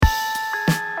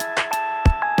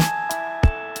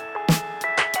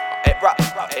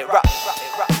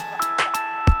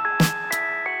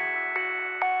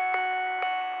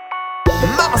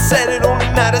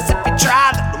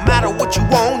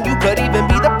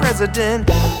president.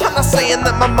 I'm not saying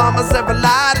that my mama's ever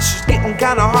lied. It's just getting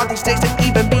kinda hard these days to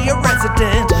even be a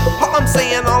resident. All I'm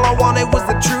saying, all I wanted was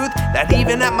the truth, that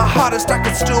even at my hardest I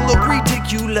could still look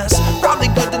ridiculous. Probably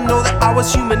good to know that I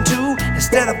was human too,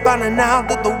 instead of finding out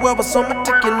that the world was so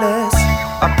meticulous.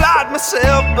 I applied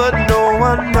myself but no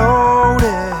one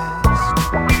noticed.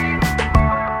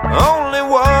 Only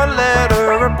one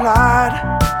letter replied,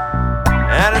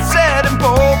 and it said in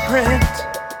bold print,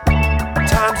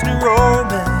 Times New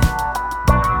Roman,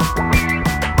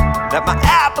 that my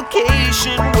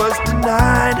application was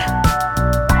denied,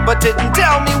 but didn't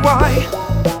tell me why.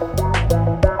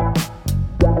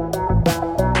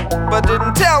 But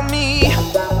didn't tell me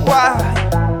why.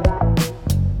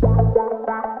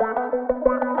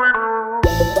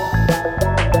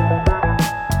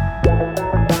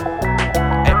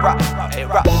 Hey, rock, hey, rock, hey,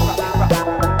 rock.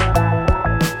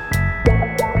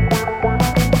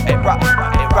 Hey, rock, hey,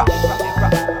 rock, hey, rock.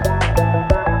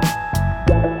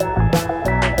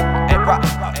 Hey, rock,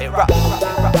 hey, rock, hey, rock.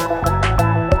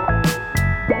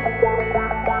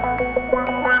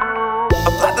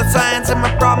 Applied the science and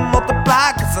my problem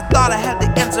multiplied, cause I thought I had the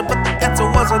answer, but the answer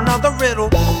was another riddle.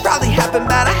 Probably happened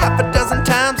about a half a dozen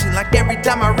times, and like every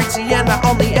time I reach the end I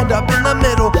only end up in the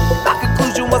middle. My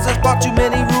conclusion was there's far too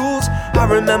many rules. I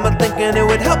remember thinking it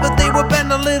would help if they would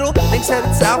bend a little. Things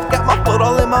headed south, got my foot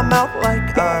all in my mouth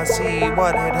like, see,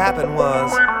 what had happened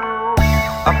was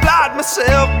I applied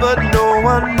myself but no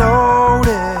one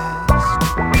noticed.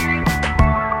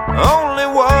 Only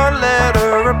one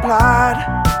letter replied,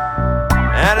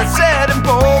 and it said in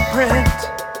bold print,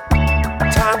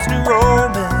 Times New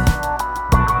Roman,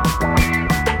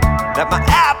 that my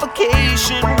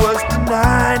application was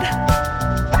denied,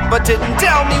 but didn't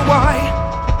tell me why.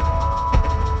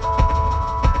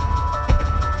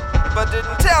 But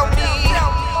didn't tell me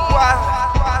why.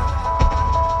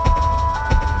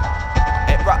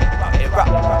 Hey, rock, hey, rock, hey, rock.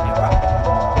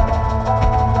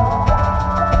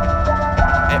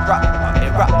 Hey, rock, hey, rock, hey,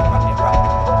 rock.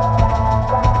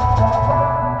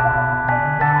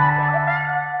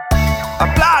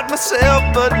 Applied myself,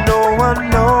 but no one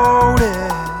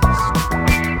noticed.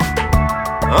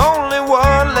 Only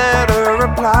one letter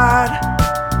replied,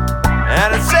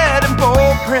 and it said in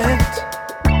bold print,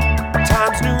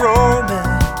 Times New Roman,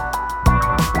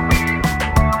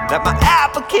 that my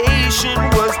application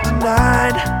was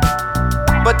denied,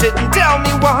 but didn't tell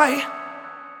me why.